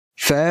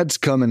Fads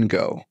come and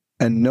go,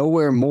 and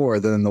nowhere more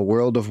than in the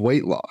world of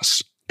weight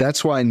loss.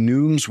 That's why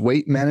Noom's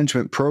weight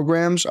management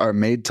programs are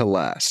made to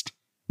last.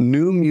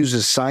 Noom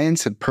uses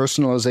science and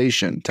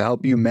personalization to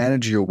help you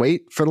manage your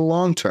weight for the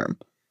long term.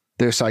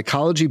 Their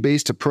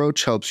psychology-based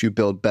approach helps you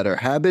build better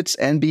habits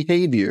and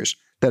behaviors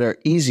that are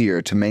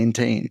easier to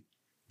maintain.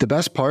 The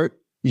best part?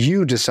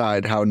 You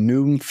decide how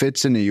Noom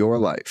fits into your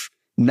life,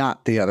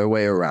 not the other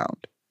way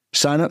around.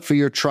 Sign up for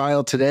your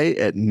trial today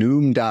at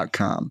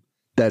Noom.com.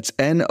 That's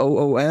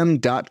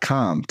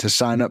Noom.com to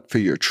sign up for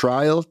your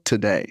trial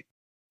today.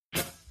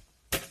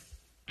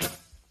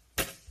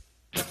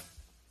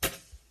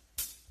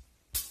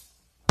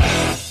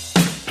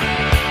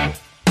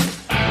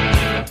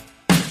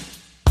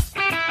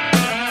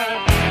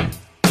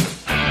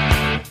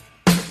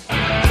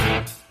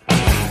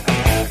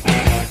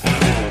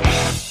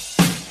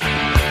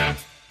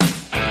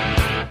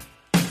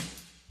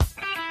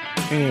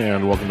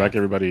 And welcome back,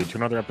 everybody, to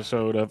another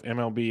episode of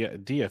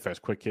MLB DFS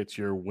Quick Hits,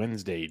 your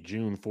Wednesday,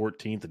 June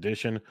 14th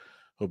edition.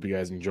 Hope you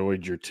guys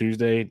enjoyed your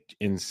Tuesday.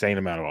 Insane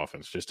amount of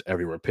offense, just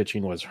everywhere.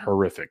 Pitching was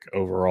horrific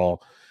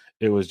overall.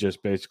 It was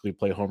just basically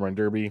play home run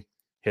derby.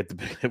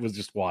 It was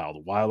just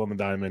wild. Wild on the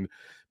diamond.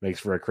 Makes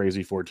for a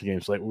crazy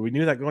 14-game slate. We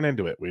knew that going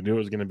into it. We knew it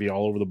was going to be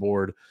all over the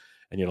board,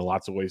 and you had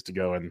lots of ways to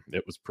go, and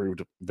it was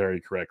proved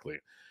very correctly.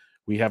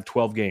 We have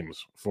 12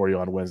 games for you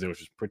on Wednesday,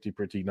 which is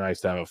pretty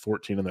nice to have a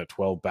 14 and a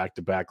 12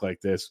 back-to-back like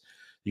this.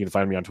 You can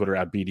find me on Twitter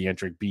at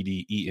BDentrek,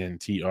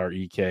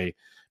 BDENTREK. If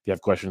you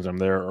have questions, I'm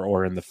there,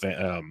 or in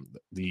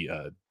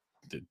the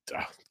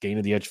Gain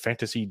of the Edge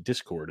Fantasy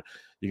Discord.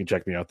 You can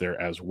check me out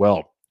there as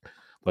well.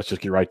 Let's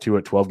just get right to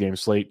it. 12-game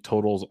slate.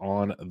 Totals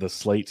on the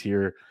slate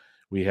here.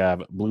 We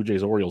have Blue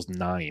Jays, Orioles,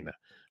 9.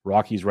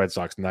 Rockies, Red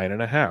Sox,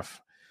 9.5.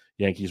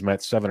 Yankees,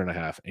 Mets,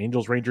 7.5.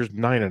 Angels, Rangers,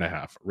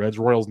 9.5. Reds,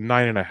 Royals,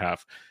 9.5.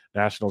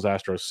 Nationals,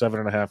 Astros,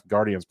 7.5.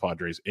 Guardians,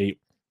 Padres, 8.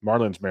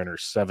 Marlins,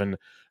 Mariners, 7.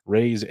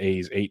 Rays,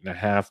 A's,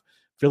 8.5.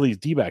 Phillies,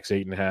 D-backs,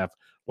 8.5.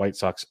 White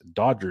Sox,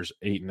 Dodgers,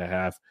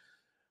 8.5.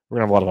 We're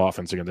going to have a lot of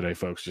offense again today,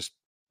 folks. Just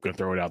going to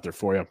throw it out there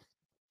for you.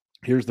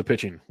 Here's the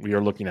pitching we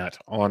are looking at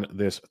on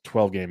this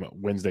 12-game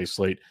Wednesday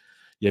slate.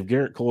 You have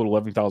Garrett Cole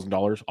at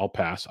 $11,000. I'll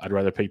pass. I'd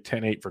rather pay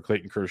 10-8 for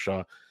Clayton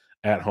Kershaw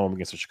at home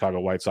against the Chicago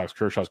White Sox.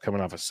 Kershaw's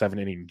coming off a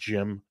 7-inning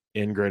gym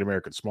in Great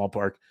American Small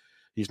Park.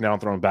 He's now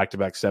throwing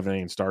back-to-back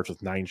 7-inning starts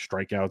with 9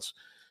 strikeouts.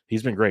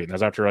 He's been great. And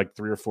that's after like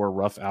 3 or 4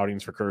 rough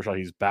outings for Kershaw.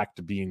 He's back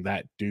to being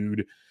that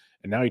dude.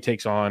 And now he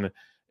takes on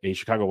a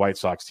Chicago White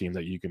Sox team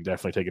that you can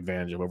definitely take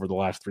advantage of over the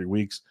last 3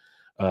 weeks.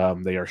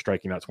 They are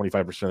striking out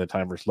 25% of the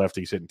time versus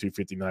lefties, hitting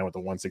 259 with a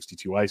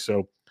 162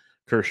 ISO.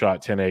 Kershaw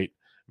at 10-8,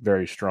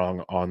 very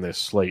strong on this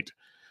slate.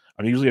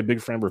 I'm usually a big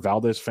Framber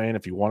Valdez fan.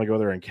 If you want to go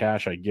there and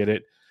cash, I get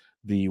it.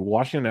 The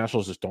Washington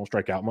Nationals just don't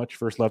strike out much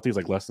versus lefties,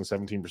 like less than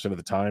 17% of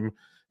the time,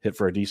 hit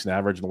for a decent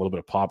average and a little bit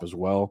of pop as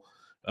well.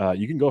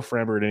 You can go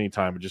Framber at any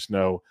time, but just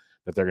know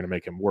that they're going to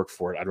make him work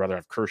for it. I'd rather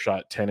have Kershaw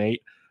at 10-8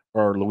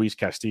 or Luis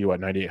Castillo at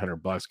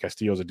 $9,800.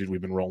 Castillo's a dude we've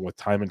been rolling with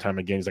time and time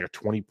again. He's like a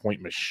 20-point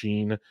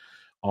machine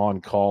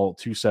on call,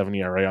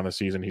 2.70 ERA on the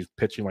season. He's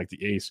pitching like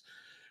the ace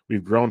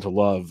we've grown to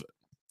love,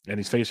 and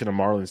he's facing a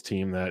Marlins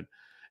team that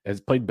has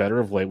played better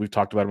of late. We've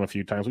talked about him a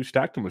few times. We've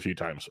stacked him a few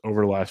times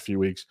over the last few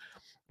weeks.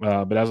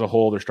 But as a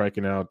whole, they're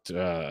striking out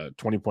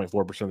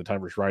 20.4% of the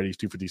time versus righties,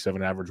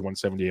 257 average,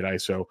 178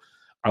 ISO.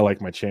 I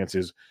like my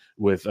chances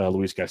with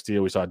Luis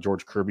Castillo. We saw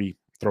George Kirby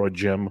throw a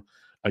gem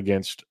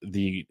against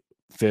the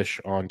Fish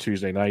on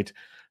Tuesday night.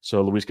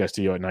 So Luis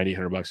Castillo at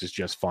 $9,800 is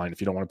just fine. If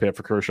you don't want to pay up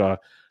for Kershaw,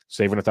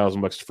 saving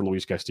 $1,000 for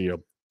Luis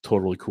Castillo,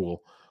 totally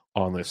cool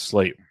on this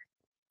slate.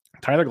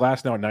 Tyler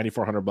Glass now at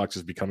 $9,400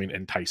 is becoming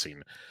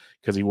enticing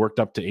because he worked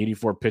up to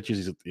 84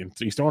 pitches.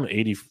 He's throwing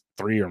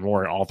 83 or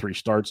more in all 3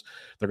 starts.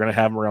 They're going to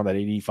have him around that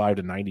 85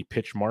 to 90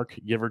 pitch mark,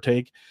 give or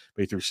take.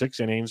 But he threw 6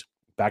 innings,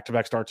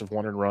 back-to-back starts of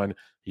 1 and run.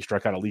 He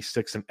struck out at least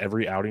 6 in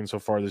every outing so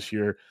far this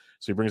year.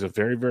 So he brings a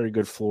very, very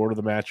good floor to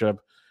the matchup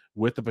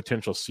with the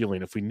potential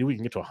ceiling. If we knew we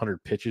can get to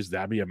 100 pitches,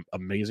 that'd be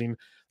amazing.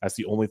 That's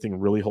the only thing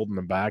really holding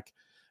them back.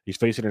 He's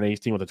facing an A's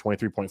team with a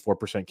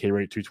 23.4% K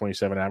rate,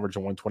 227 average,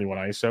 and 121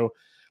 ISO.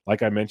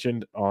 Like I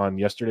mentioned on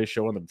yesterday's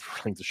show and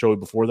the show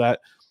before that,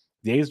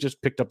 the A's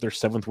just picked up their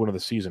 7th win of the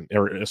season,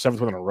 or a 7th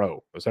win in a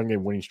row, a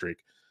 7-game winning streak,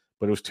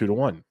 but it was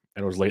 2-1, and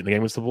it was late in the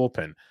game. It's the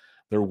bullpen.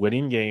 They're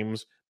winning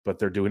games, but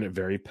they're doing it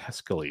very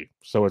peskily.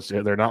 So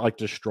they're not like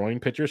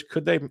destroying pitchers.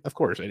 Could they? Of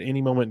course, at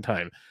any moment in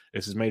time.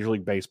 This is Major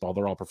League Baseball.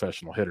 They're all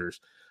professional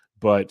hitters.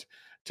 But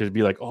to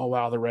be like, oh,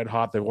 wow, they're red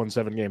hot. They've won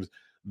 7 games.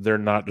 They're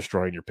not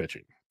destroying your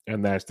pitching.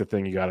 And that's the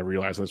thing you got to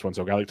realize on this one.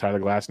 So a guy like Tyler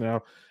Glass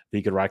now,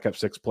 he could rack up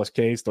 6+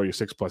 Ks, throw you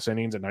 6+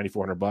 innings at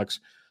 $9,400,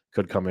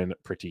 could come in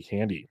pretty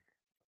handy.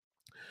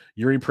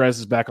 Yuri Perez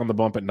is back on the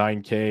bump at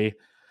 $9K.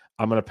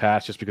 I'm going to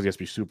pass just because he has to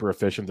be super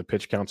efficient. The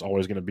pitch count's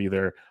always going to be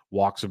there.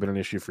 Walks have been an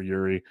issue for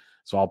Yuri,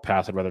 so I'll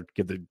pass. I'd rather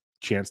give the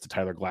chance to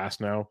Tyler Glass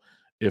now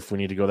if we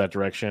need to go that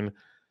direction.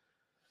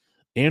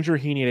 Andrew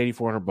Heaney at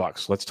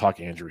 $8,400. Let's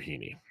talk Andrew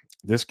Heaney.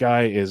 This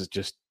guy is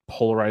just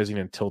polarizing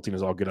and tilting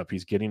as all get up.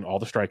 He's getting all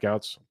the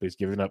strikeouts. He's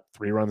giving up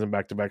 3 runs in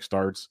back-to-back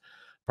starts.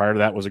 Prior to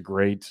that was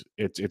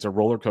it's a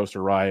roller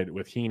coaster ride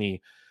with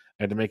Heaney.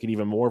 And to make it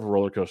even more of a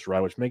roller coaster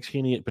ride, which makes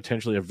Heaney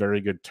potentially a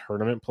very good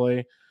tournament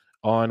play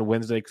on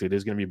Wednesday, because it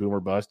is going to be boom or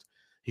bust,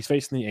 he's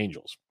facing the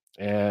Angels.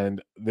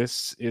 And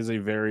this is a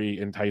very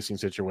enticing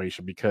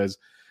situation because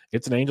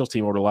it's an Angels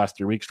team over the last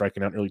 3 weeks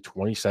striking out nearly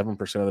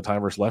 27% of the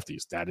time versus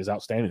lefties. That is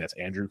outstanding. That's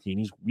Andrew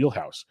Heaney's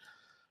wheelhouse.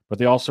 But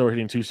they also are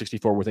hitting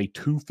 264 with a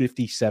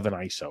 257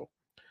 ISO.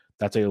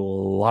 That's a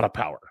lot of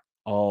power,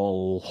 a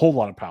whole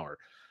lot of power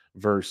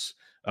versus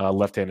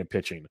left-handed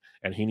pitching.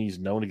 And Heaney's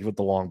known to give it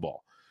the long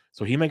ball.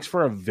 So he makes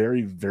for a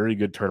very, very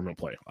good tournament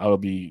play. I will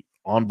be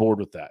on board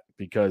with that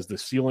because the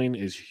ceiling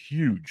is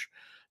huge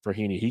for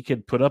Heaney. He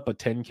could put up a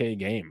 10K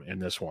game in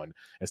this one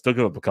and still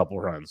give up a couple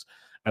runs.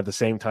 At the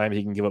same time,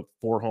 he can give up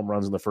 4 home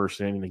runs in the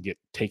first inning and get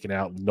taken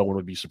out. No one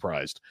would be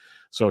surprised.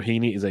 So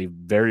Heaney is a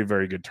very,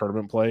 very good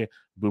tournament play,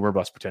 boomer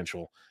bust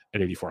potential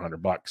at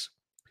 $8,400.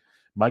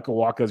 Michael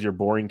Wacha is your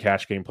boring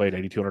cash game play at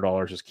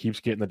 $8,200. Just keeps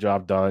getting the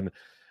job done.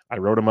 I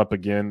wrote him up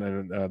again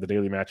in the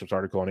Daily Matchups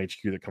article on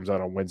HQ that comes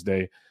out on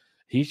Wednesday.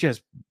 He's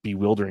just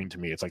bewildering to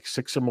me. It's like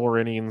 6 or more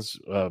innings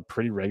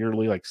pretty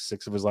regularly, like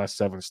 6 of his last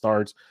 7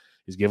 starts.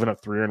 He's given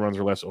up 3 earned runs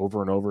or less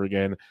over and over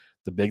again.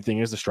 The big thing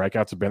is the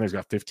strikeouts have been there. He's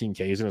got 15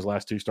 Ks in his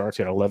last 2 starts.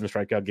 He had 11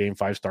 strikeout game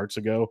 5 starts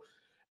ago.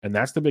 And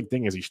that's the big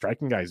thing is he's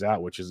striking guys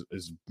out, which is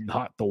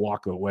not the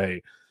Wacha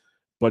way.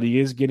 But he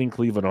is getting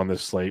Cleveland on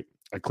this slate,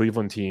 a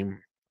Cleveland team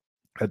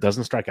that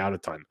doesn't strike out a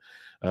ton.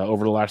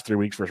 Over the last 3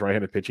 weeks for his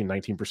right-handed pitching,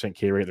 19%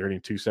 K rate. They're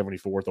hitting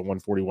 274 with a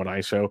 141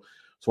 ISO.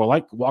 So I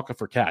like Wacha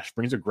for cash.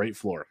 Brings a great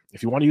floor.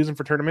 If you want to use him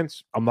for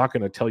tournaments, I'm not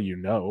going to tell you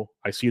no.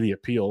 I see the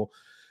appeal.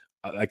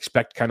 I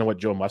expect kind of what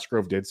Joe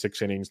Musgrove did,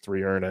 6 innings,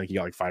 3 earned. I think he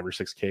got like 5 or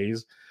 6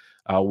 Ks.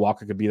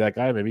 Wacha could be that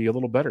guy, maybe a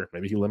little better.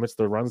 Maybe he limits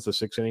the runs to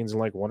 6 innings and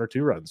like 1 or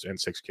 2 runs and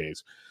 6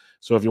 Ks.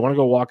 So if you want to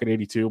go Wacha at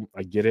 82,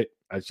 I get it.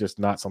 It's just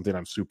not something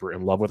I'm super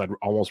in love with. I'd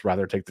almost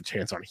rather take the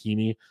chance on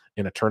Heaney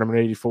in a tournament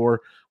at 84,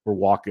 where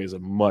Wacha is a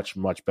much,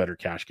 much better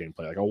cash game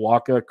play. Like a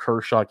Wacha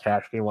Kershaw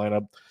cash game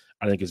lineup,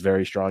 I think is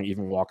very strong.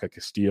 Even Wacha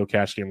Castillo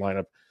cash game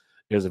lineup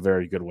is a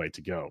very good way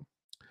to go.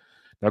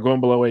 Now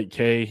going below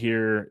 8K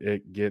here,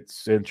 it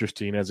gets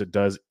interesting as it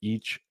does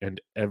each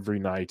and every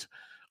night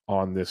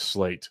on this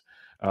slate.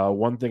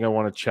 One thing I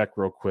want to check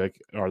real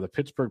quick are the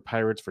Pittsburgh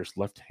Pirates versus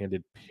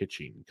left-handed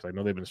pitching, because I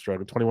know they've been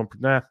struggling.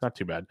 Not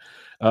too bad.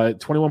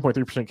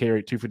 21.3% K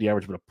rate, 250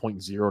 average, but a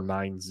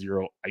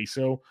 .090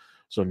 ISO.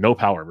 So no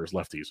power versus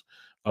lefties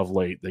of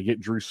late. They get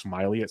Drew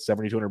Smiley at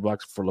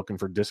 $7,200 for looking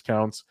for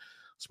discounts.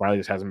 Smiley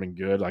just hasn't been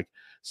good. Like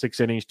 6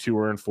 innings, 2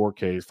 earned, 4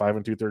 Ks, 5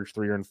 2/3,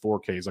 3 earned, 4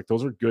 Ks. Like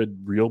those are good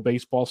real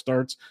baseball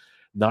starts.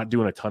 Not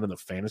doing a ton in the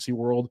fantasy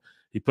world.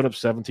 He put up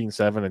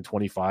 17-7 and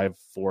 25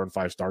 4 and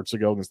 5 starts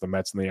ago against the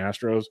Mets and the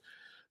Astros.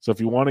 So if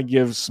you want to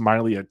give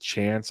Smiley a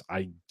chance,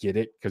 I get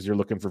it because you're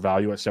looking for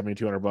value at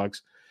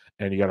 $7,200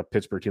 and you got a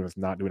Pittsburgh team that's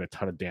not doing a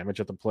ton of damage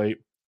at the plate.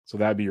 So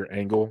that'd be your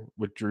angle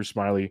with Drew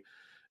Smiley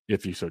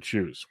if you so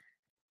choose.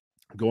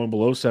 Going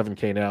below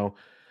 7K now,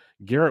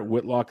 Garrett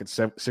Whitlock at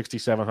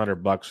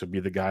 $6,700 would be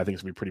the guy I think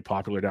is going to be pretty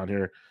popular down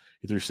here.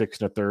 He threw 6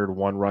 1/3,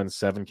 1 run,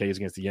 7 Ks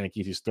against the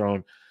Yankees. He's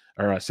thrown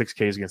 6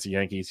 Ks against the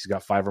Yankees. He's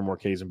got 5 or more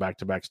Ks in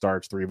back-to-back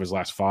starts, 3 of his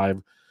last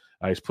 5.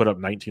 He's put up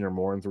 19 or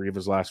more in 3 of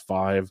his last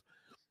 5.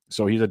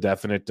 So he's a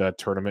definite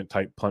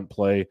tournament-type punt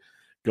play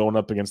going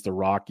up against the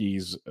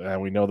Rockies.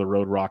 We know the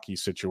road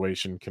Rockies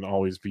situation can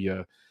always be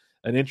an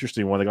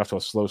interesting one. They got to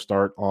a slow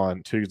start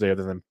on Tuesday,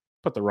 other than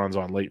put the runs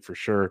on late for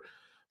sure.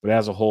 But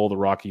as a whole, the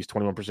Rockies,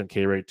 21%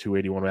 K rate,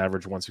 281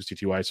 average,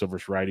 162 ISO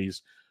versus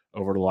righties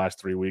over the last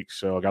 3 weeks.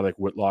 So a guy like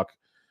Whitlock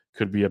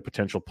could be a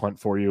potential punt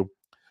for you.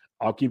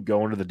 I'll keep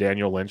going to the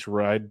Daniel Lynch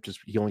ride. Just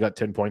he only got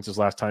 10 points this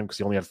last time because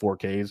he only had 4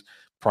 Ks.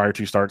 Prior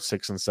to starts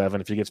 6 and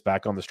 7. If he gets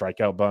back on the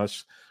strikeout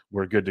bus,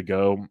 we're good to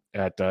go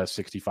at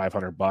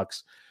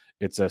 $6,500.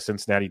 It's a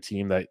Cincinnati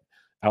team that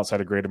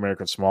outside of Great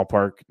American Small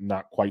Park,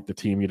 not quite the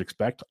team you'd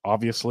expect,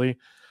 obviously.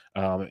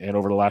 And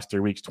over the last 3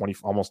 weeks,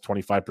 almost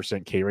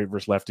 25% K rate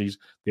versus lefties.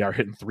 They are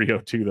hitting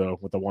 302 though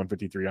with a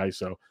 153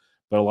 ISO,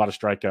 but a lot of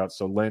strikeouts.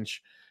 So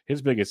Lynch,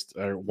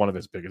 one of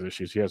his biggest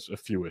issues. He has a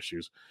few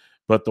issues,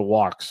 but the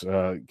walks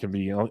can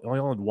be only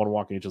had 1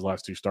 walk in each of his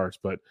last 2 starts.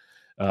 But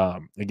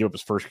he gave up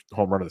his first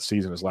home run of the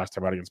season his last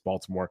time out against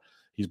Baltimore.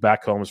 He's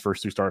back home. His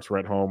first 2 starts were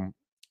at home.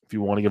 If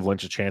you want to give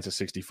Lynch a chance at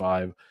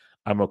 65,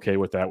 I'm okay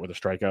with that with a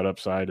strikeout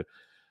upside.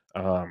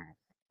 Other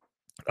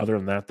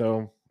than that,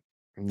 though,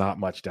 not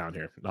much down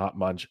here. Not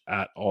much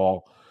at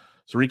all.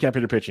 So recap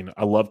hitter pitching.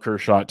 I love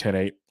Kershaw at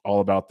 10-8. All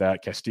about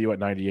that. Castillo at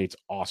 98 is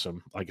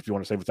awesome. Like if you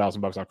want to save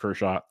 $1,000 on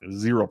Kershaw,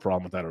 zero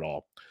problem with that at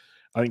all.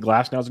 I think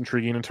Glasnow's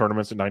intriguing in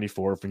tournaments at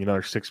 94. If we get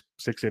another six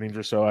innings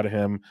or so out of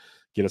him,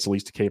 get us at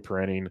least a K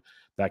per inning,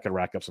 that could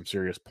rack up some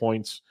serious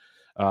points.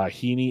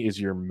 Heaney is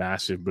your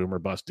massive boomer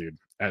bust dude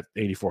at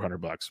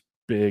 $8,400.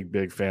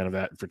 Big fan of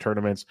that for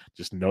tournaments.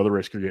 Just know the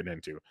risk you're getting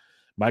into.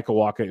 Michael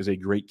Wacha is a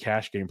great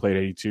cash game play at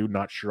 82.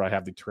 Not sure I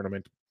have the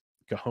tournament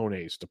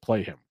cojones to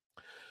play him.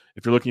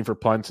 If you're looking for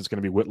punts, it's going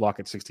to be Whitlock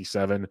at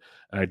 67,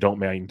 and I don't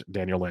mind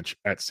Daniel Lynch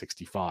at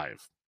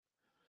 65.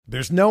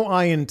 There's no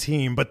I in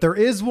team, but there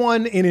is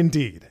one in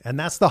Indeed, and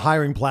that's the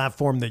hiring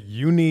platform that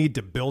you need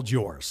to build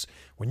yours.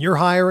 When you're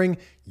hiring,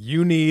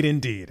 you need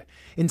Indeed.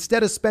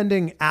 Instead of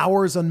spending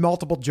hours on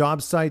multiple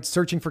job sites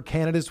searching for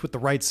candidates with the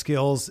right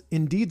skills,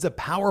 Indeed's a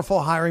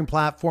powerful hiring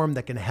platform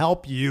that can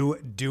help you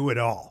do it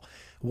all.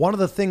 One of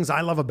the things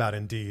I love about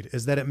Indeed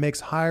is that it makes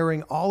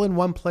hiring all in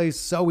one place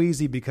so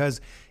easy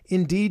because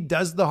Indeed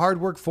does the hard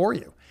work for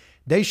you.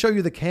 They show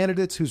you the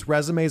candidates whose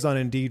resumes on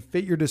Indeed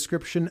fit your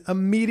description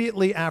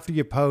immediately after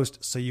you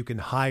post so you can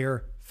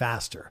hire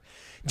faster.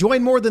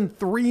 Join more than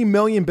 3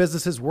 million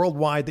businesses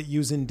worldwide that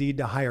use Indeed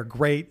to hire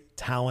great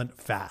talent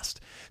fast.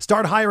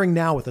 Start hiring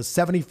now with a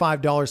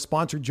 $75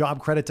 sponsored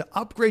job credit to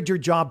upgrade your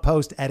job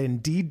post at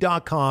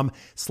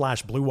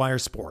Indeed.com/Blue Wire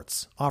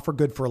Sports. Offer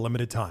good for a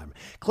limited time.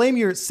 Claim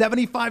your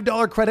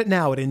 $75 credit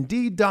now at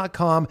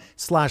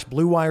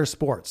Indeed.com/Blue Wire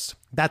Sports.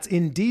 That's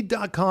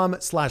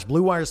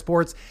Indeed.com/Blue Wire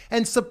Sports,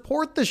 and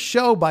support the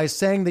show by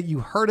saying that you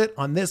heard it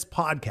on this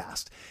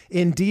podcast.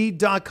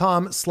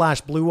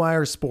 Indeed.com/Blue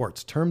Wire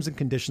Sports. Terms and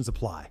conditions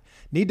apply.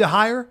 Need to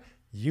hire?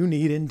 You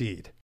need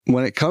Indeed.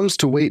 When it comes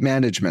to weight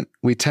management,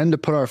 we tend to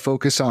put our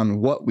focus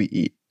on what we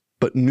eat,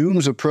 but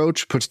Noom's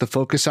approach puts the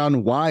focus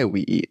on why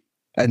we eat,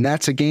 and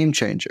that's a game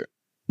changer.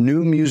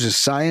 Noom uses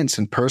science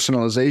and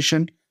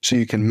personalization so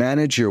you can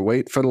manage your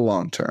weight for the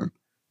long term.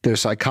 Their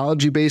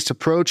psychology-based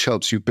approach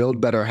helps you build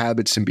better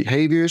habits and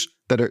behaviors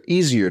that are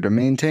easier to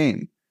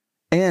maintain.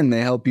 And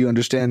they help you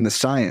understand the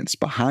science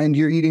behind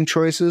your eating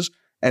choices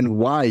and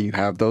why you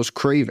have those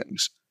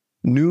cravings.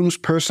 Noom's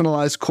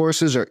personalized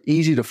courses are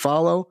easy to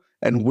follow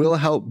and will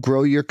help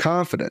grow your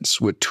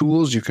confidence with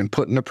tools you can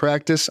put into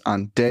practice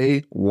on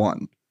day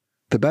one.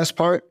 The best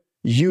part?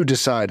 You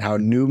decide how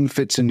Noom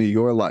fits into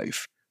your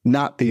life,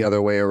 not the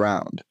other way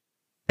around.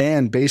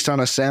 And based on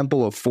a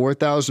sample of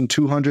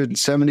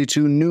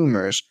 4,272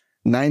 Noomers,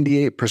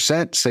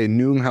 98% say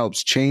Noom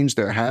helps change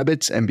their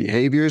habits and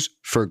behaviors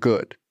for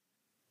good.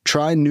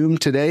 Try Noom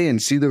today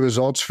and see the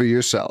results for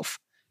yourself.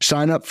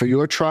 Sign up for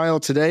your trial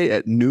today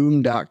at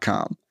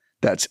Noom.com.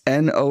 That's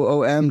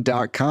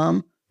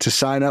Noom.com to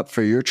sign up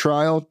for your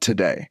trial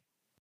today.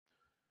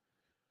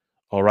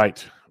 All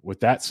right. With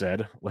that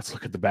said, let's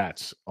look at the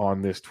bats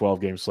on this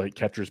 12-game slate.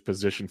 Catcher's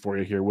position for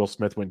you here. Will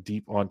Smith went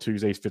deep on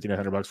Tuesdays,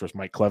 $5,900 versus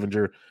Mike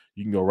Clevenger.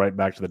 You can go right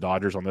back to the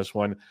Dodgers on this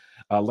one.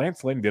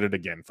 Lance Lynn did it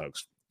again,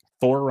 folks.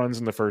 4 runs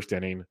in the first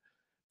inning.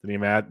 Then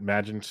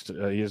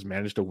he has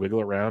managed to wiggle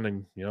around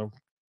and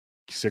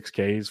 6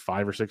 Ks,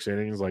 5 or 6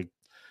 innings. Like,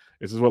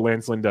 this is what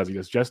Lance Lynn does. He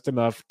does just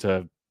enough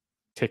to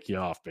tick you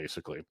off,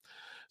 basically.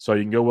 So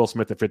you can go Will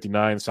Smith at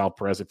 59. Sal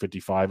Perez at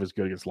 55 is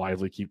good against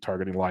Lively. Keep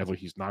targeting Lively.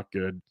 He's not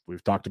good.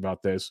 We've talked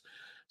about this.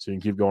 So you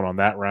can keep going on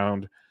that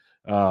round.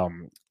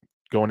 Going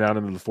down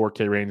into the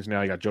 4K range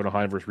now, you got Jonah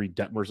Heim versus Reed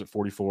Detmers at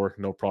 44.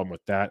 No problem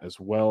with that as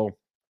well.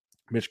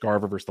 Mitch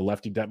Garver versus the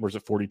lefty Detmers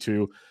at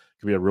 42.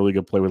 Could be a really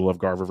good play with Love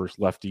Garver versus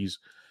lefties.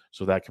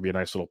 So that could be a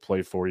nice little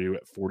play for you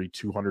at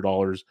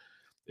 $4,200.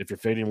 If you're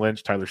fading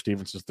Lynch, Tyler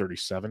Stevenson's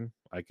 37.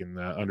 I can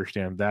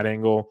understand that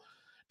angle.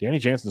 Danny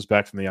Jansen's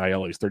back from the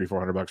IL. He's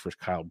 $3,400 versus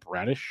Kyle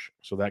Bradish.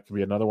 So that could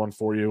be another one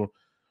for you.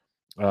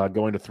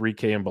 Going to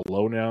 3K and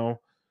below now.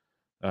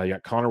 You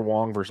got Connor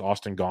Wong versus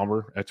Austin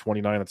Gomber at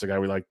 29. That's a guy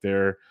we like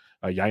there.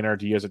 Yainar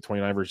Diaz at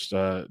 29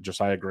 versus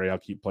Josiah Gray. I'll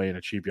keep playing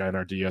a cheap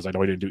Yainar Diaz. I know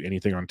he didn't do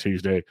anything on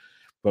Tuesday,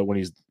 but when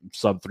he's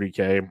sub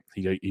 3K,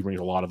 he brings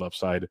a lot of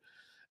upside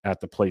at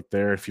the plate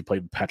there. If you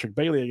played Patrick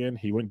Bailey again,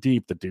 he went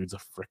deep. The dude's a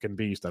freaking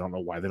beast. I don't know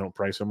why they don't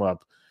price him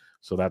up.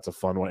 So that's a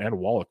fun one. And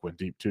Wallach went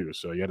deep too.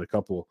 So you had a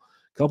couple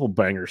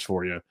bangers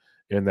for you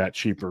in that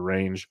cheaper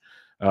range.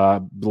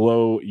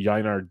 Below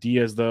Yainar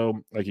Diaz, though,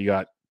 like you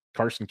got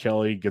Carson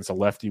Kelly against a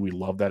lefty. We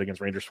love that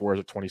against Ranger Suarez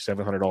at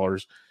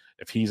 $2,700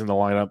 if he's in the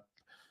lineup.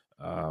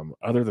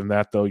 Other than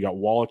that, though, you got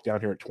Wallach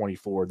down here at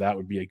 24. That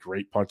would be a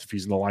great punch if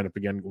he's in the lineup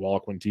again.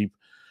 Wallach went deep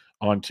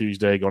on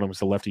Tuesday, going against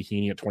the lefty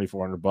Heaney at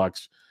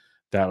 $2,400.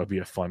 That would be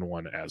a fun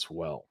one as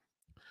well.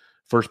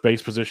 First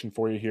base position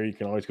for you here. You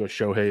can always go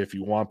Shohei if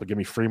you want, but give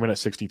me Freeman at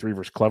 63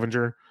 versus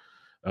Clevenger.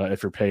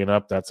 If you're paying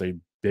up, that's a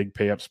big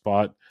pay up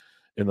spot.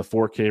 In the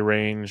 4K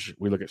range,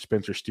 we look at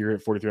Spencer Steer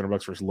at $4,300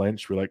 versus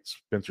Lynch. We like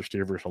Spencer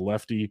Steer versus a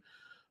lefty.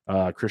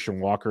 Christian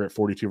Walker at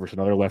 42 versus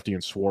another lefty,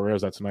 and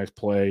Suarez. That's a nice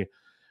play.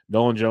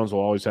 Nolan Jones will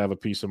always have a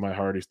piece of my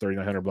heart. He's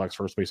 $3,900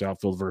 first base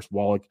outfield versus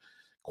Wallach.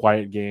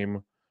 Quiet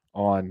game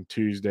on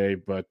Tuesday,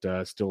 but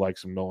still like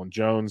some Nolan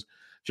Jones.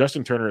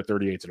 Justin Turner at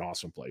 38 is an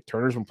awesome play.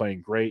 Turner's been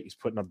playing great. He's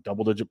putting up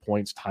double-digit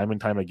points time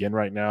and time again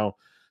right now.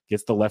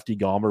 Gets the lefty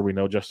Gomber. We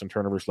know Justin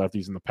Turner versus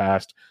lefties in the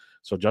past.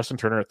 So Justin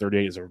Turner at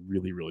 38 is a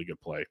really, really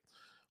good play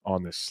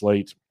on this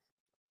slate.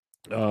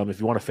 If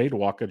you want to fade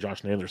Waka,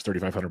 Josh Naylor's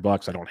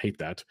 $3,500. I don't hate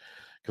that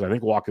because I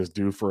think Waka is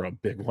due for a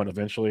big one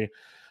eventually.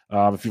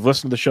 If you've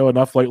listened to the show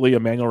enough lately,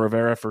 Emmanuel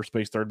Rivera, first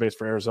base, third base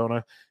for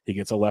Arizona. He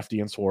gets a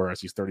lefty in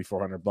Suarez. He's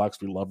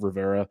 $3,400. We love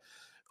Rivera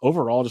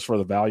overall just for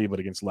the value, but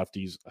against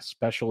lefties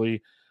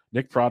especially.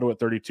 Nick Prado at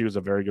 32 is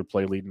a very good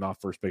play leading off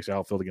first base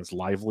outfield against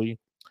Lively.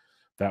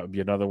 That would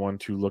be another one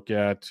to look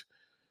at.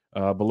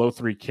 Below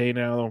 3K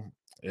now,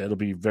 It'll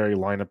be very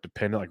lineup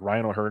dependent. Like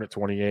Ryan O'Hearn at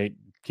 28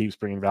 keeps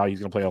bringing value. He's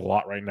going to play a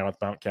lot right now with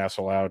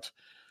Mountcastle out,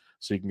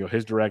 so you can go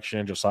his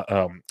direction. Just Jose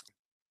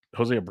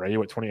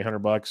Abreu at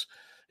 $2,800.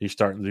 He's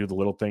starting to do the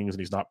little things, and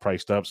he's not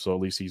priced up, so at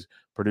least he's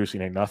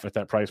producing enough at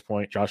that price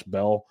point. Josh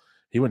Bell,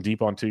 he went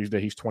deep on Tuesday.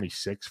 He's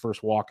 26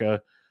 versus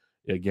Waka.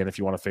 Again, if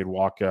you want to fade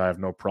Waka, I have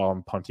no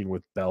problem punting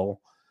with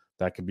Bell.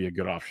 That could be a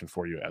good option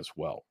for you as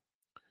well.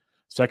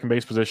 Second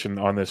base position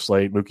on this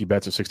slate, Mookie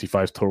Betts at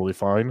 65 is totally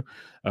fine.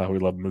 We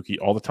love Mookie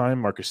all the time.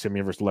 Marcus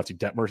Semien versus lefty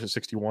Detmers at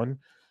 61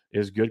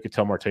 is good.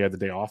 Ketel Marte had the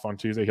day off on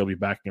Tuesday. He'll be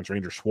back against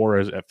Ranger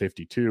Suarez at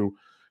 52.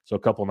 So a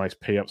couple nice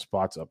pay-up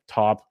spots up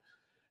top.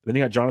 Then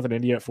you got Jonathan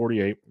India at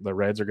 48. The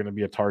Reds are going to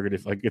be a target.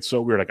 If it's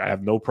so weird. I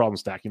have no problem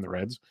stacking the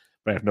Reds,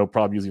 but I have no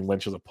problem using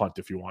Lynch as a punt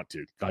if you want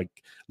to.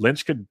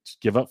 Lynch could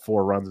give up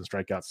 4 runs and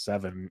strike out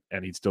 7,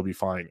 and he'd still be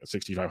fine at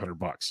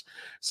 $6,500.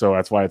 So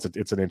that's why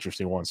it's an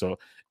interesting one. So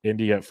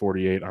India at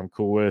 48, I'm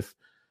cool with.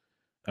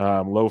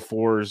 Low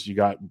fours, you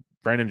got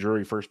Brandon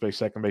Drury, first base,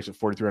 second base at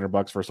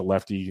 $4,300 versus a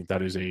lefty.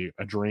 That is a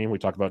dream. We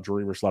talk about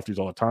Drury versus lefties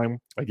all the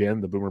time.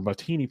 Again, the Boomer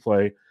Bustini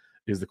play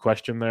is the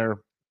question there.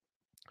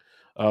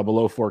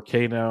 Below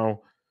 4K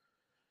now.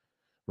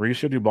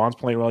 Mauricio Dubon's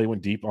playing well. He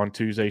went deep on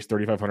Tuesday. He's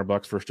 $3,500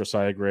 versus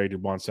Josiah Gray.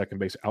 Dubon second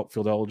base,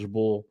 outfield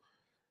eligible.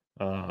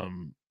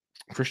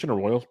 Christian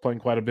Arroyo's playing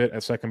quite a bit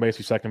at second base.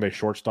 He's second base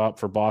shortstop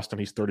for Boston.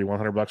 He's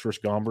 $3,100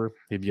 versus Gomber.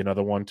 He'd be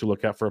another one to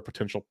look at for a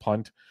potential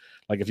punt.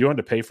 If you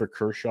wanted to pay for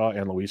Kershaw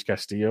and Luis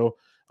Castillo,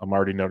 I'm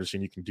already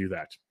noticing you can do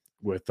that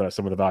with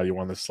some of the value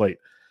on this slate.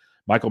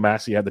 Michael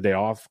Massey had the day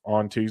off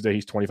on Tuesday.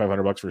 He's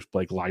 $2,500 versus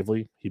Blake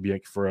Lively. He'd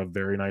be for a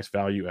very nice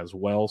value as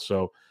well.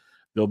 So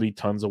there'll be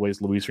tons of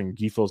ways. Luis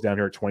Rengifo's down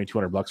here at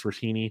 $2,200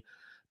 versus Heaney.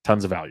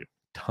 Tons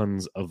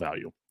of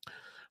value.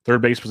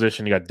 Third base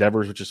position, you got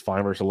Devers, which is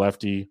fine versus a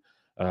lefty.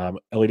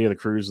 Ellie De La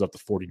Cruz is up to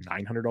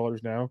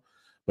 $4,900 now.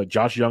 But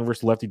Josh Young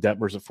versus lefty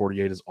Detmers at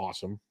 48 is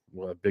awesome.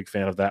 We're a big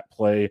fan of that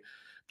play.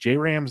 J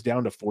Rams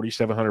down to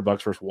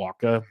 $4,700 versus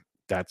Waka.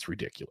 That's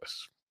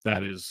ridiculous.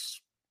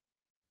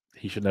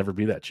 He should never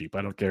be that cheap.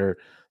 I don't care.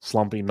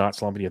 Slumping, not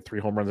slumping. He had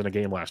 3 home runs in a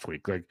game last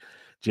week.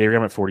 J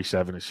Ram at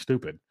 47 is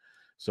stupid.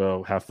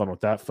 So have fun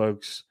with that,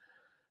 folks.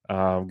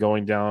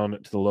 Going down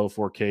to the low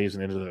 4Ks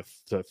and into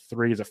the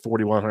threes at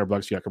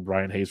 $4,100, you got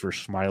Brian Hayes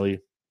versus Smiley.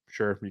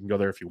 Sure, you can go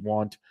there if you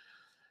want.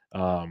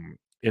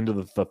 Into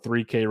the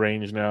 3K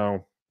range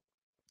now,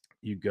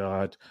 you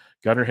got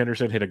Gunnar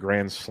Henderson hit a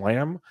grand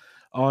slam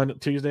on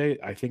Tuesday.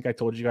 I think I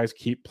told you guys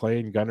keep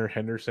playing Gunnar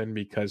Henderson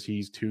because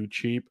he's too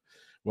cheap.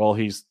 Well,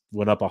 he's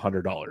went up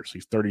 $100.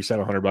 He's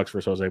 $3,700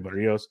 for Jose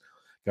Barrios.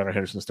 Gunnar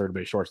Henderson's third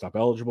base shortstop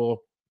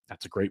eligible.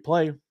 That's a great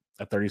play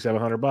at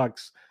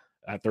 $3,700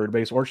 at third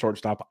base or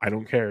shortstop. I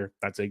don't care.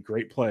 That's a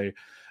great play.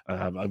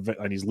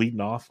 And he's leading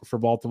off for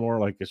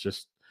Baltimore. It's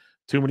just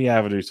too many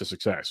avenues to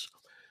success.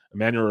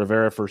 Emmanuel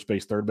Rivera, first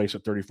base, third base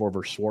at 34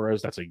 versus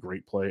Suarez. That's a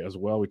great play as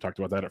well. We talked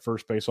about that at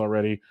first base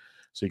already.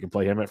 So you can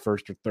play him at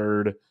first or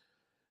third.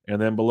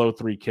 And then below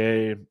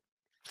 3K,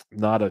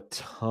 not a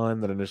ton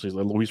that initially.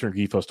 Luis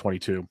Rengifo's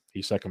 22.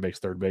 He's second base,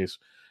 third base.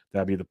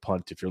 That'd be the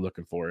punt if you're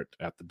looking for it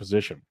at the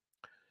position.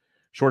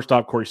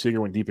 Shortstop, Corey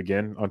Seager went deep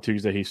again on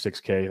Tuesday. He's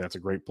 6K. That's a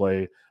great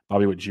play.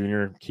 Bobby Witt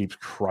Jr. keeps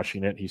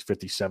crushing it. He's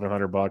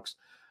 $5,700.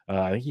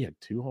 I think he had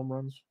 2 home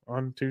runs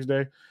on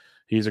Tuesday.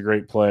 He's a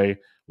great play.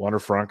 Wander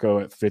Franco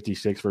at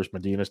 56 versus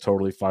Medina is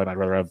totally fine. I'd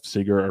rather have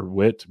Seager or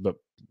Witt, but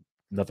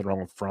nothing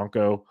wrong with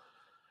Franco.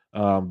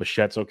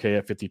 Bichette's okay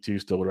at 52.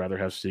 Still would rather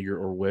have Seager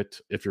or Witt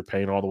if you're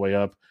paying all the way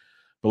up.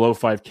 Below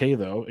 5K,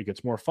 though, it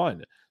gets more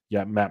fun. You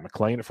got Matt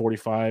McClain at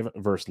 45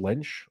 versus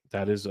Lynch.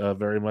 That is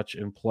very much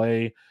in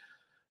play.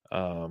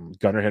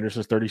 Gunnar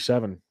Henderson's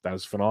 37. That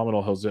is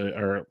phenomenal. Jorge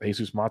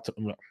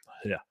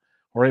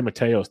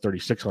Mateo is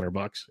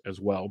 $3,600 as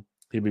well.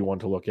 He'd be one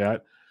to look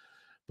at.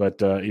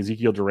 But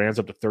Ezekiel Duran's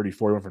up to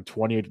 34. He went from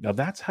 28. Now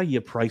that's how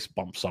you price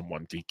bump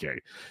someone, TK.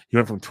 He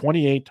went from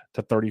 28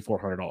 to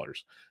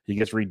 $3,400. He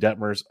gets Reed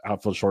Detmers,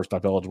 outfield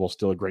shortstop eligible.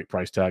 Still a great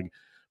price tag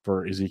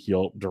for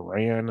Ezekiel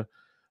Duran.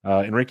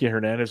 Enrique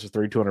Hernandez is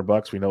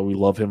 $3,200. We know we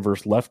love him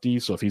versus lefty.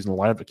 So if he's in the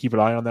lineup, keep an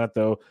eye on that,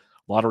 though.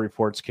 A lot of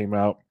reports came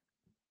out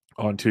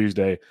on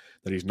Tuesday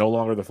that he's no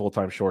longer the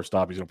full-time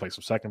shortstop. He's going to play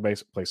some second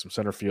base, play some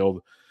center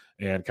field,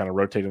 and kind of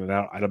rotating it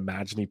out. I'd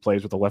imagine he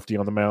plays with a lefty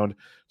on the mound.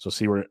 So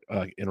see where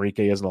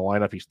Enrique is in the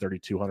lineup. He's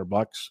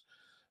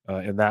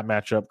 $3,200 in that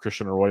matchup.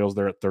 Christian Arroyo's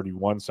there at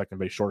 31, second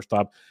base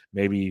shortstop.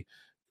 Maybe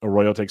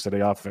Arroyo takes the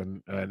day off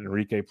and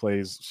Enrique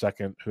plays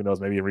second. Who knows?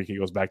 Maybe Enrique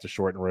goes back to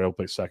short and Arroyo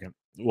plays second.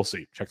 We'll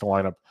see. Check the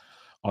lineup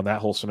on that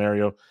whole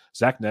scenario.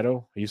 Zach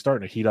Neto, he's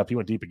starting to heat up. He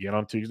went deep again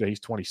on Tuesday. He's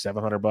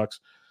 $2,700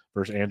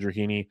 versus Andrew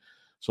Heaney.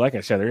 So like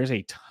I said, there is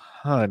a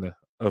ton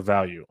of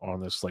value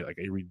on this slate,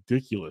 a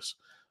ridiculous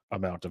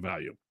amount of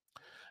value.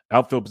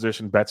 Outfield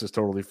position, Betts is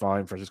totally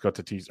fine. Fernando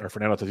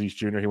Tatis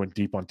Jr., he went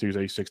deep on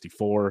Tuesday,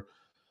 64.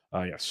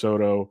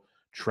 Soto.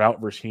 Trout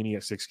versus Heaney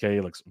at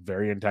 6K looks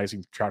very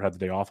enticing. Trout had the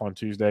day off on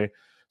Tuesday.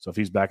 So if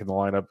he's back in the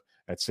lineup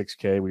at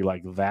 6K, we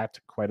like that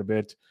quite a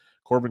bit.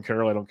 Corbin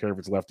Carroll, I don't care if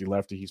it's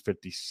lefty-lefty. He's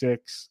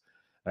 56.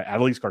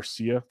 Adelise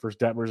Garcia versus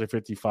Detmers at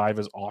 55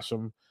 is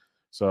awesome.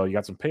 So you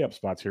got some pay up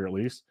spots here at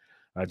least.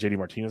 JD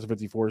Martinez at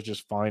 54 is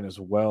just fine as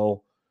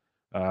well.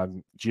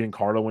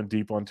 Giancarlo went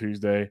deep on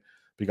Tuesday.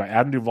 We got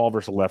Adam Duvall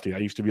versus lefty.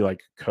 That used to be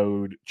like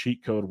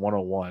cheat code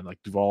 101, like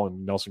Duvall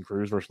and Nelson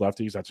Cruz versus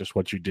lefties. That's just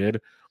what you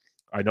did.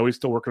 I know he's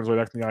still working his way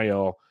back in the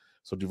IL,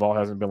 so Duvall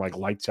hasn't been like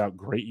lights out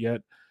great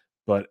yet.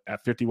 But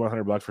at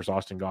 $5,100 for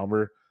Austin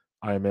Gomber,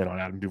 I am in on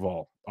Adam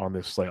Duvall on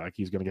this slate. Like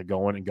he's going to get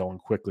going and going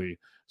quickly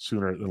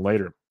sooner than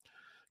later.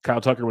 Kyle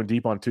Tucker went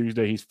deep on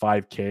Tuesday. He's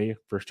 $5K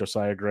versus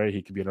Josiah Gray.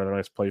 He could be another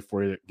nice play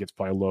for you that gets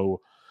probably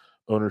low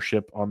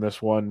ownership on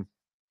this one.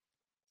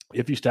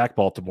 If you stack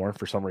Baltimore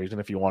for some reason,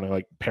 if you want to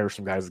like pair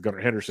some guys with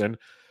Gunnar Henderson,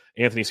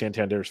 Anthony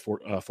Santander is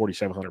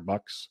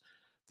 $4,700.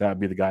 That would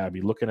be the guy I'd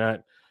be looking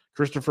at.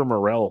 Christopher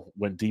Morel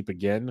went deep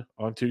again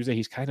on Tuesday.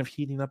 He's kind of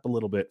heating up a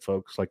little bit,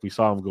 folks. Like we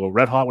saw him go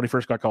red hot when he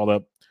first got called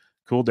up,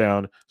 cool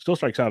down, still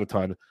strikes out a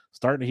ton,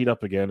 starting to heat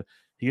up again.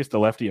 He gets the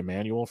lefty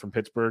Emmanuel from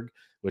Pittsburgh,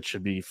 which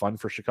should be fun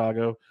for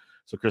Chicago.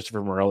 So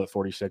Christopher Morel at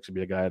 46 would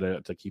be a guy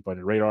to keep on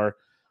your radar.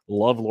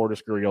 Love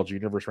Lourdes Gurriel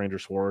Jr. versus Ranger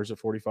Suarez at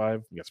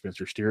 45. You got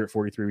Spencer Steer at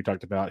 43. We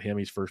talked about him.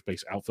 He's first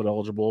base outfield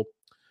eligible.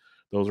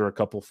 Those are a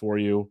couple for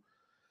you.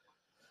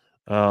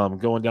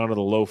 Going down to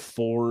the low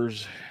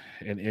fours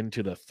and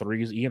into the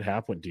threes. Ian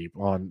Happ went deep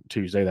on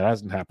Tuesday. That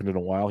hasn't happened in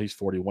a while. He's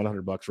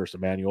 $4,100 versus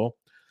Emmanuel.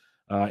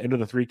 Into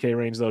the 3K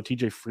range, though,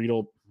 TJ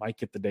Friedel might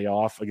get the day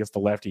off against the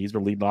lefty. He's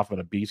been leading off in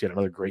a beast. He had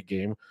another great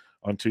game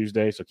on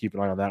Tuesday, so keep an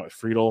eye on that with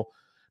Friedel.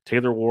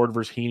 Taylor Ward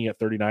versus Heaney at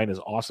 39 is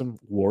awesome.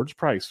 Ward's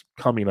price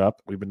coming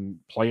up. We've been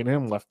playing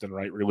him left and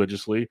right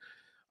religiously.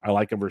 I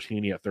like him versus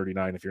Heaney at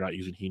 39 if you're not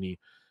using Heaney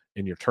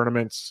in your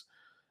tournaments.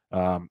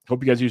 Hope you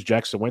guys use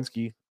Jack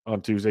Sawinski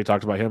on Tuesday.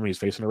 Talked about him. He's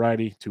facing a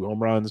righty, 2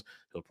 home runs.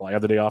 He'll probably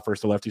have the day off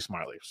versus the lefty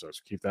Smiley, so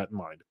just keep that in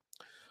mind.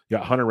 You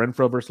got Hunter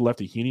Renfroe versus the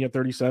lefty Heaney at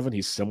 37.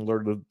 He's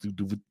similar to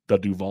the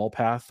Duvall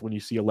path when you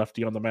see a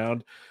lefty on the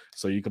mound.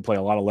 So you can play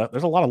a lot of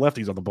There's a lot of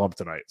lefties on the bump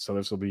tonight. So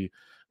this will be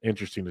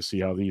interesting to see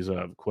how these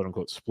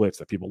quote-unquote splits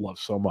that people love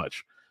so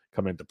much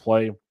come into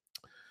play.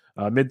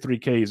 Mid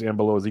 3Ks and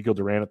below, Ezekiel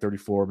Duran at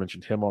 34.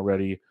 Mentioned him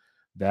already.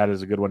 That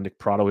is a good one. Nick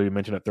Prado, we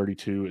mentioned at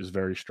 32, is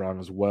very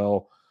strong as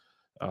well.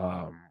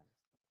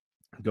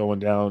 Going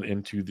down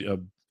into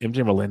the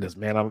MJ Melendez,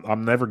 man,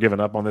 I'm never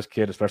giving up on this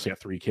kid, especially at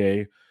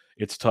 3K.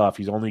 It's tough.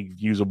 He's only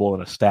usable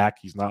in a stack.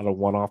 He's not a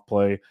one-off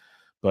play,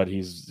 but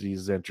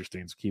he's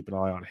interesting. So keep an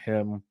eye on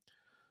him.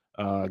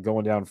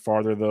 Going down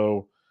farther,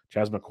 though,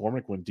 Chas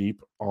McCormick went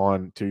deep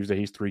on Tuesday.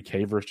 He's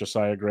 3K versus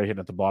Josiah Gray, hitting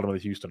at the bottom of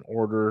the Houston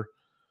order.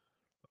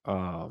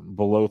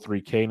 Below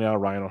 3K now,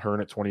 Ryan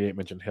O'Hearn at 28.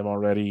 Mentioned him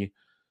already.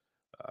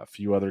 A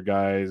few other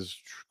guys.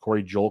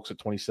 Corey Julks at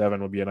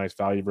 27 would be a nice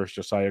value versus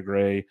Josiah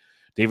Gray.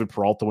 David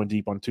Peralta went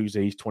deep on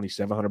Tuesday. He's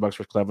 $2,700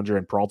 for Clevenger,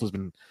 and Peralta's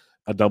been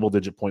a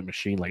double-digit point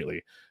machine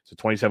lately. So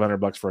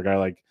 $2,700 for a guy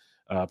like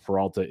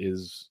Peralta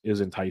is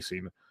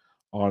enticing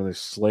on this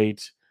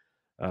slate.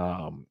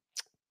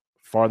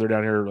 Farther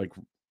down here, like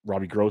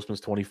Robbie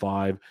Grossman's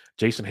 25.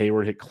 Jason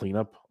Hayward hit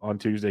cleanup on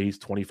Tuesday. He's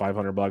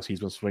 $2,500.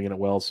 He's been swinging it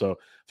well. So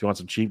if you want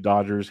some cheap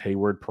Dodgers,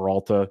 Hayward,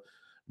 Peralta,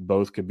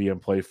 both could be in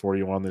play for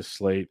you on this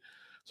slate.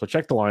 So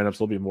check the lineups.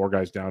 There'll be more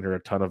guys down here. A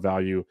ton of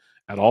value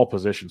at all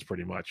positions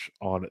pretty much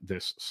on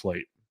this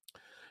slate.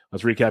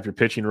 Let's recap your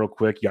pitching real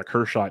quick. You got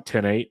Kershaw at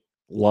 10-8.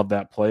 Love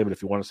that play. But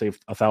if you want to save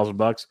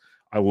 $1,000,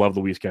 I love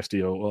Luis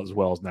Castillo as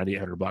well as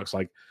 $9,800.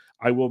 Like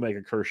I will make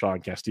a Kershaw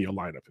and Castillo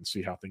lineup and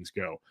see how things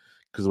go.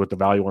 Because with the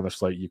value on the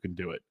slate, you can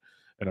do it.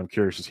 And I'm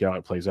curious to see how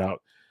it plays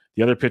out.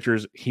 The other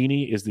pitchers,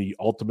 Heaney is the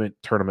ultimate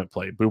tournament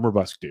play. Boomer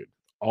bust, dude.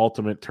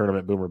 Ultimate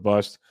tournament boomer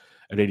bust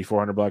at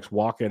 $8,400.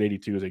 Waka at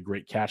 82 is a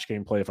great cash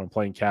game play. If I'm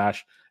playing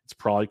cash, it's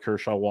probably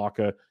Kershaw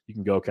Waka. You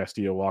can go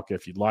Castillo Waka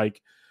if you'd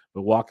like.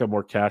 But Waka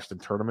more cash than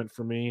tournament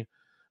for me.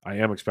 I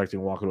am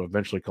expecting Waka to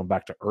eventually come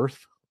back to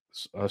earth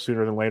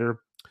sooner than later.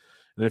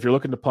 And if you're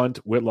looking to punt,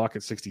 Whitlock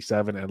at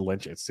 67 and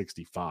Lynch at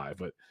 65.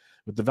 But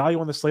with the value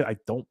on the slate, I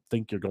don't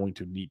think you're going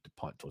to need to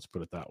punt. Let's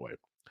put it that way.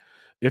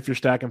 If you're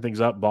stacking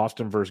things up,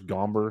 Boston versus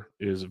Gomber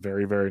is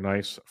very, very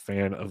nice.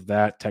 Fan of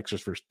that.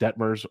 Texas versus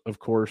Detmers, of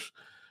course.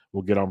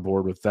 We'll get on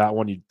board with that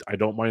one. I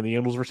don't mind the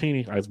Angels versus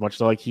Heaney. As much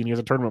as I like Heaney as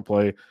a tournament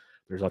play,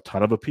 there's a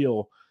ton of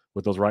appeal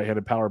with those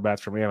right-handed power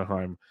bats from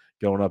Anaheim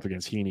going up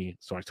against Heaney.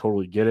 So I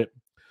totally get it.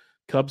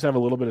 Cubs have a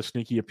little bit of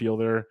sneaky appeal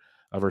there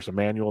versus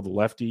Emmanuel, the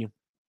lefty.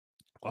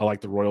 I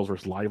like the Royals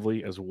versus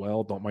Lively as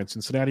well. Don't mind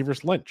Cincinnati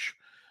versus Lynch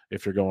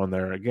if you're going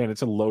there. Again,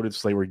 it's a loaded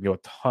slate where you can go a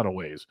ton of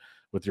ways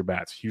with your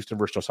bats. Houston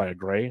versus Josiah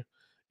Gray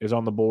is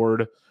on the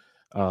board.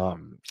 A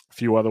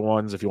few other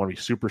ones. If you want to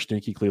be super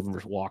sneaky, Cleveland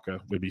versus Waka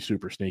would be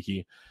super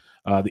sneaky.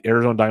 The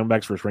Arizona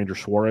Diamondbacks versus Ranger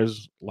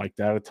Suarez, like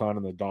that a ton.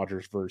 And the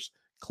Dodgers versus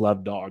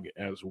Club Dog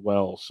as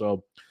well.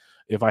 So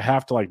if I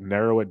have to like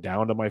narrow it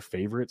down to my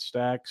favorite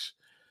stacks,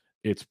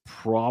 it's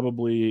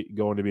probably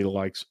going to be the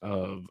likes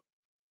of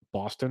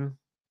Boston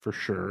for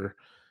sure,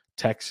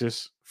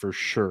 Texas for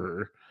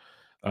sure.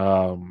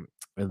 And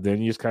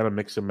then you just kind of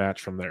mix and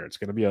match from there. It's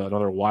going to be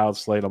another wild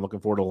slate. I'm looking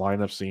forward to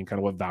lineups, seeing kind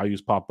of what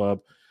values pop up,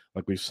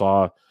 like we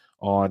saw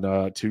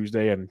on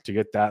Tuesday. And to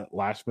get that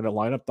last-minute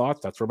lineup thoughts,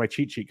 that's where my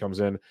cheat sheet comes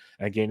in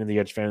at Gaining the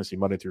Edge Fantasy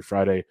Monday through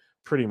Friday,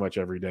 pretty much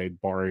every day,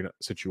 barring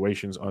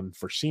situations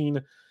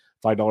unforeseen.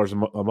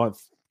 $5 a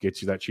month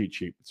gets you that cheat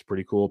sheet. It's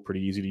pretty cool,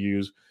 pretty easy to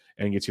use,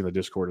 and gets you in the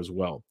Discord as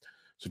well.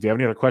 So if you have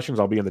any other questions,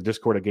 I'll be in the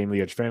Discord at Game of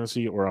the Edge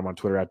Fantasy, or I'm on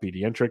Twitter at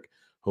BDentric.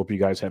 Hope you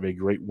guys have a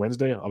great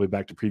Wednesday. I'll be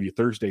back to preview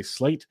Thursday's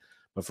slate.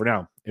 But for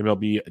now,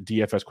 MLB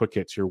DFS Quick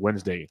Hits, your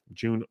Wednesday,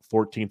 June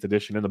 14th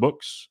edition in the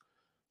books.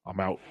 I'm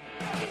out.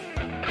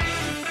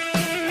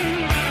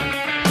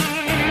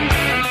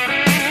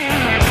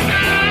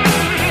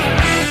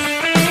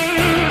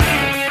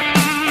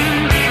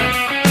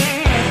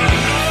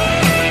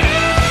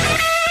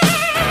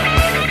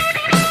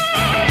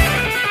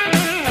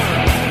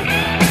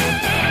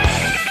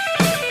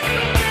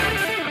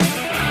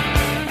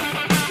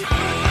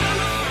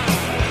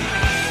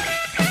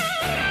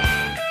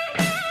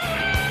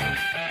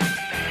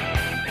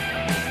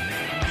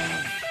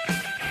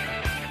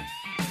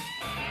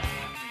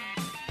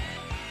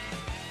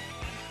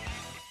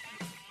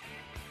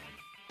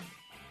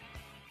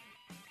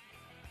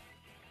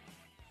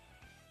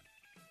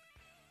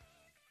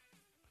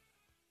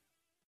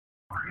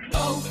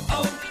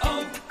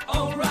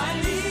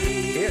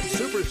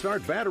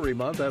 Start Battery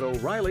Month at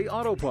O'Reilly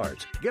Auto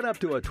Parts. Get up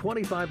to a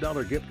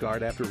 $25 gift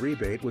card after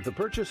rebate with the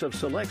purchase of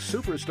select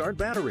Superstart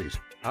batteries.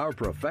 Our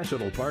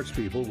professional parts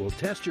people will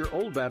test your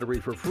old battery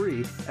for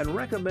free and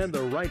recommend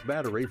the right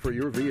battery for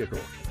your vehicle.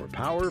 For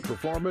power,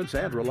 performance,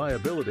 and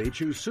reliability,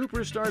 choose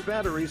Superstart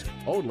batteries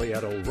only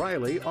at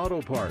O'Reilly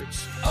Auto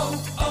Parts.